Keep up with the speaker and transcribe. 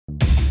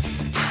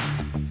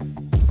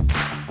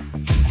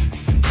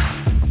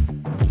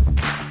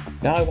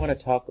Now I want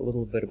to talk a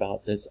little bit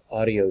about this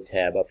audio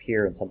tab up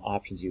here and some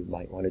options you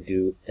might want to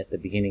do at the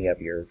beginning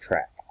of your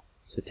track.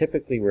 So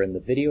typically we're in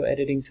the video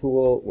editing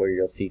tool where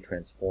you'll see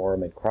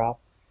transform and crop,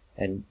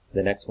 and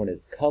the next one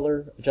is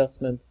color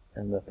adjustments,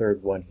 and the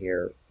third one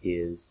here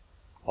is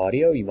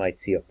audio. You might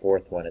see a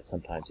fourth one at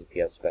sometimes if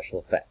you have special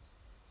effects.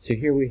 So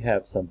here we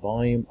have some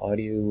volume,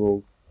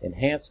 audio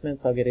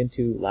enhancements I'll get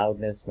into,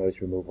 loudness,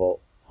 noise removal,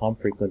 hum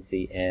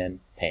frequency, and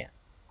pan.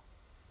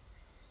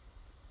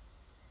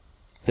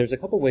 There's a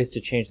couple ways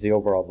to change the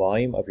overall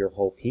volume of your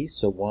whole piece.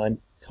 So one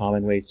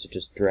common way is to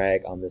just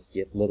drag on this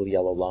little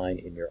yellow line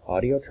in your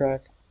audio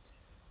track,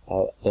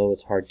 though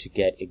it's hard to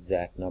get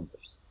exact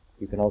numbers.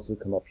 You can also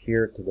come up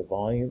here to the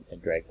volume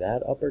and drag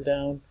that up or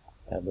down,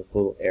 and this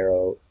little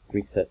arrow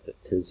resets it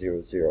to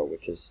 0, 0,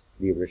 which is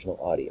the original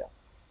audio.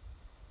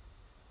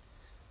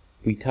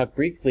 We talked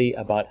briefly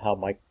about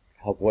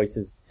how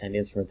voices and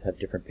instruments have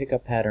different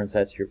pickup patterns.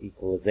 That's your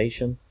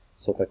equalization.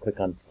 So if I click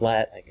on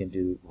flat, I can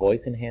do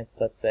voice enhance,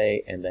 let's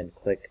say, and then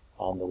click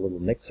on the little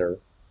mixer.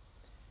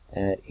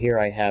 And here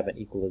I have an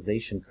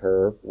equalization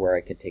curve where I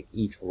can take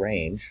each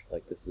range,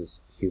 like this is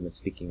human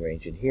speaking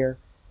range in here,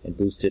 and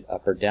boost it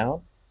up or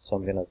down. So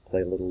I'm going to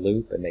play a little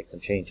loop and make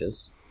some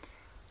changes.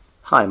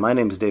 Hi, my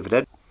name is David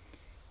Ed.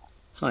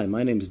 Hi,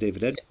 my name is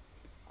David Ed.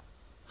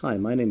 Hi,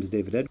 my name is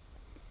David Ed.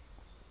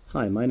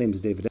 Hi, my name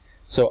is David Ed.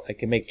 So I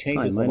can make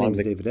changes Hi, my along name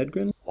is David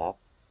Edgren. Stop.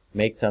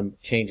 Make some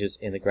changes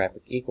in the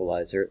graphic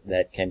equalizer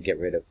that can get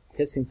rid of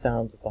hissing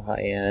sounds at the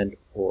high end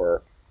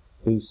or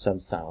boost some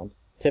sound.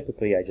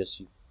 Typically I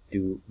just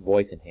do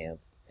voice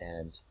enhanced,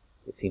 and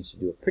it seems to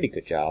do a pretty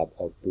good job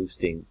of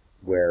boosting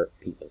where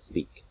people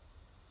speak.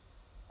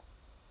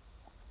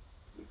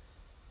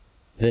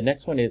 The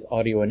next one is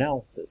audio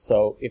analysis.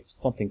 So if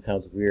something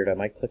sounds weird, I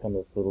might click on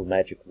this little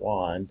magic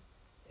wand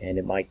and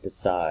it might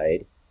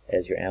decide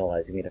as you're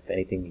analyzing it if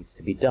anything needs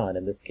to be done.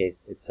 In this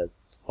case it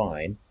says it's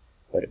fine,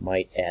 but it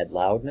might add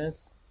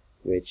loudness,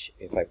 which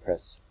if I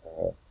press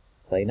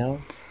play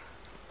now.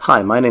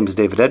 Hi, my name is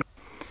David Ed.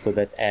 So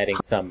that's adding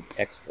some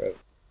extra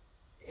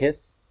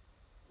hiss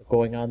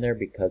going on there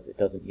because it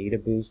doesn't need a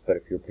boost, but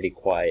if you're pretty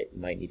quiet, you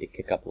might need to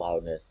kick up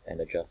loudness and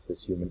adjust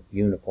this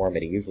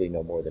uniformity, usually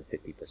no more than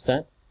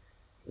 50%.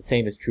 The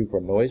same is true for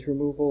noise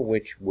removal,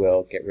 which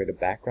will get rid of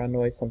background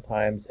noise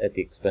sometimes at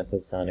the expense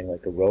of sounding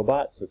like a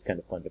robot, so it's kind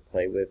of fun to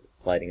play with,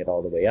 sliding it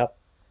all the way up.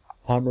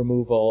 Hum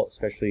removal,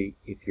 especially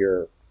if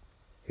you're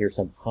here's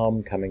some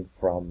hum coming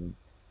from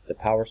the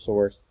power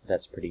source.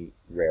 That's pretty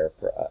rare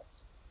for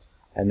us.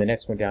 And the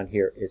next one down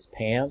here is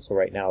pan. So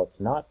right now it's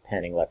not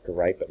panning left or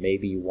right, but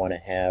maybe you want to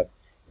have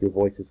your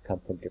voices come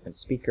from different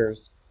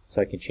speakers.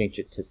 So I can change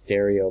it to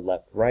stereo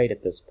left right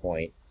at this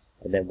point.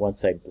 And then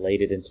once I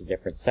blade it into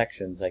different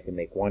sections, I can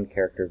make one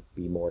character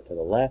be more to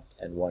the left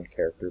and one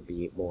character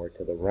be more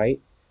to the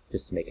right,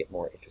 just to make it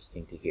more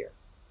interesting to hear.